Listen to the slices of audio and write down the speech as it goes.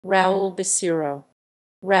Raúl Beceyro.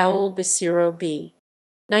 Raúl Beceyro b.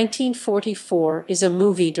 1944 is a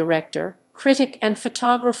movie director, critic and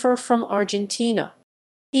photographer from Argentina.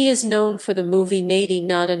 He is known for the movie Nadie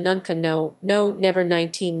Nada Nunca No, Never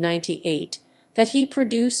 1998 that he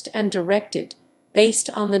produced and directed, based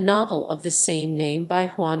on the novel of the same name by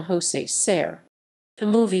Juan Jose Saer. The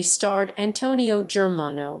movie starred Antonio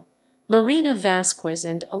Germano, Marina Vasquez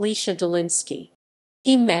and Alicia Dolinsky.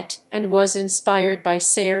 He met and was inspired by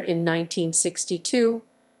Saer in 1962,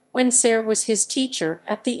 when Saer was his teacher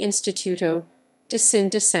at the Instituto de Cine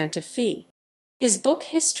de Santa Fe. His book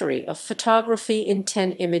History of Photography in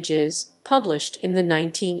 10 Images, published in the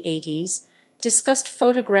 1980s, discussed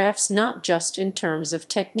photographs not just in terms of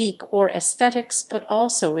technique or aesthetics but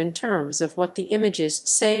also in terms of what the images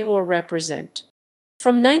say or represent.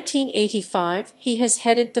 From 1985, he has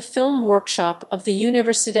headed the film workshop of the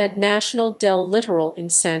Universidad Nacional del Litoral in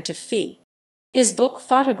Santa Fe. His book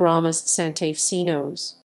Fotogramas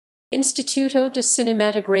Santafesinos, Instituto de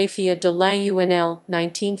Cinematografía de la UNL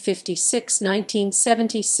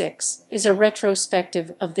 1956–1976, is a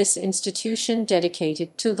retrospective of this institution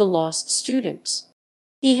dedicated to the lost students.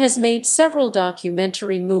 He has made several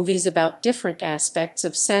documentary movies about different aspects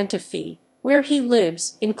of Santa Fe, where he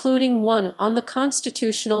lives, including one on the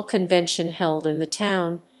Constitutional Convention held in the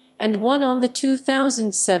town, and one on the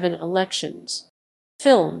 2007 elections.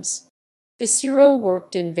 Films. Beceyro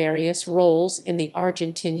worked in various roles in the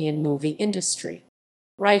Argentinian movie industry.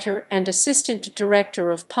 Writer and assistant director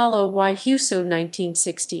of Palo y Huso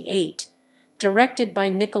 1968, directed by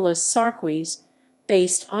Nicolas Sarquis,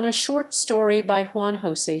 based on a short story by Juan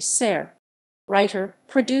Jose Saer. Writer,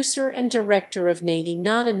 producer, and director of Nadie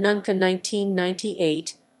Nada Nunca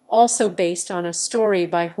 1998, also based on a story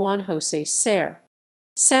by Juan Jose Saer.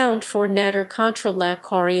 Sound for Nader contra la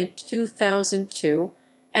Corriente 2002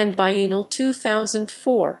 and Bienal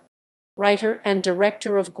 2004. Writer and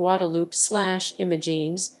director of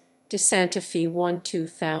Guadalupe/Imagines de Santa Fe 1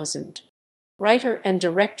 2000. Writer and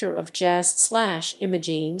director of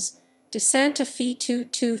Jazz/Imagines de Santa Fe 2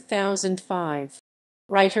 2005.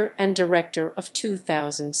 Writer and director of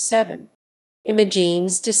 2007.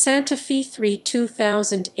 Imagines de Santa Fe 3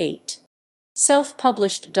 2008.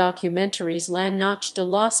 Self-published documentaries La Noche de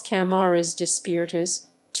las Cámaras Despiertas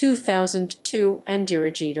 2002 and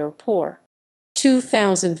Dirigido por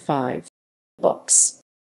 2005. Books.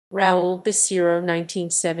 Raúl Beceyro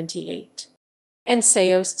 1978.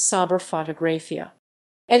 Ensayos sobre Fotografía.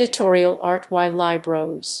 Editorial Art y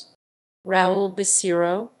Libros. Raúl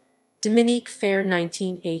Beceyro, Dominique Fair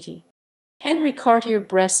 1980. Henry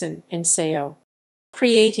Cartier-Bresson, Ensayo.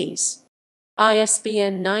 Creates.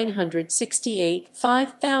 ISBN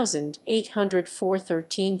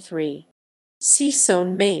 968-5804-13-3.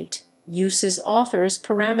 Season Mate. Uses Authors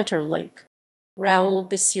Parameter Link. Raúl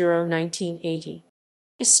Beceyro 1980.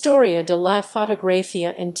 Historia de la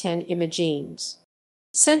Fotografía en 10 Imágenes.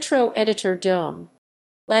 Centro Editor Dom.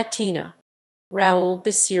 Latina. Raúl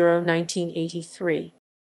Beceyro 1983.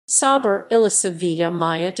 Sobre la Vida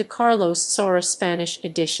Maya de Carlos Saura Spanish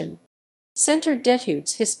edition. Centre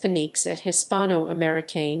d'Etudes Hispaniques et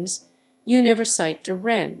Hispano-Americaines, Universitat de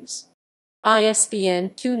Rennes. ISBN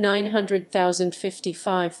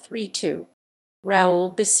 29005532.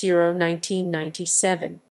 Raúl Beceyro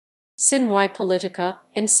 1997. Cine y Política,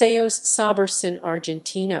 Ensayos sobre Cine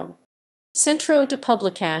Argentino. Centro de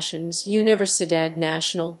Publicaciones Universidad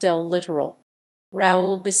Nacional del Litoral.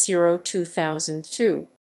 Raúl Beceyro 2002.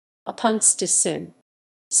 Apuntes de Cine.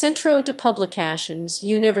 Centro de Publicaciones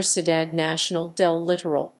Universidad Nacional del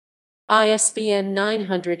Litoral. ISBN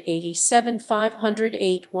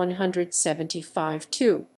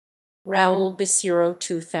 987-508-175-2. Raúl Beceyro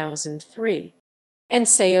 2003.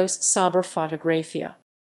 Ensayos sobre Fotografía.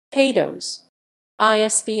 Pados.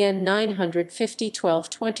 ISBN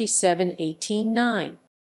 950-1227-18-9.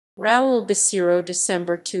 Raúl Beceyro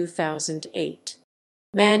December 2008.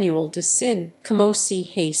 Manual de Cine, como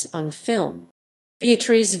Fe.His on Film.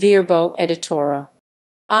 Beatriz Virbo Editora.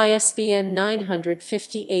 ISBN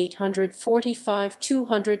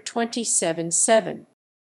 950-845-227-7.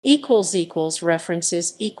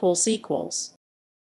 References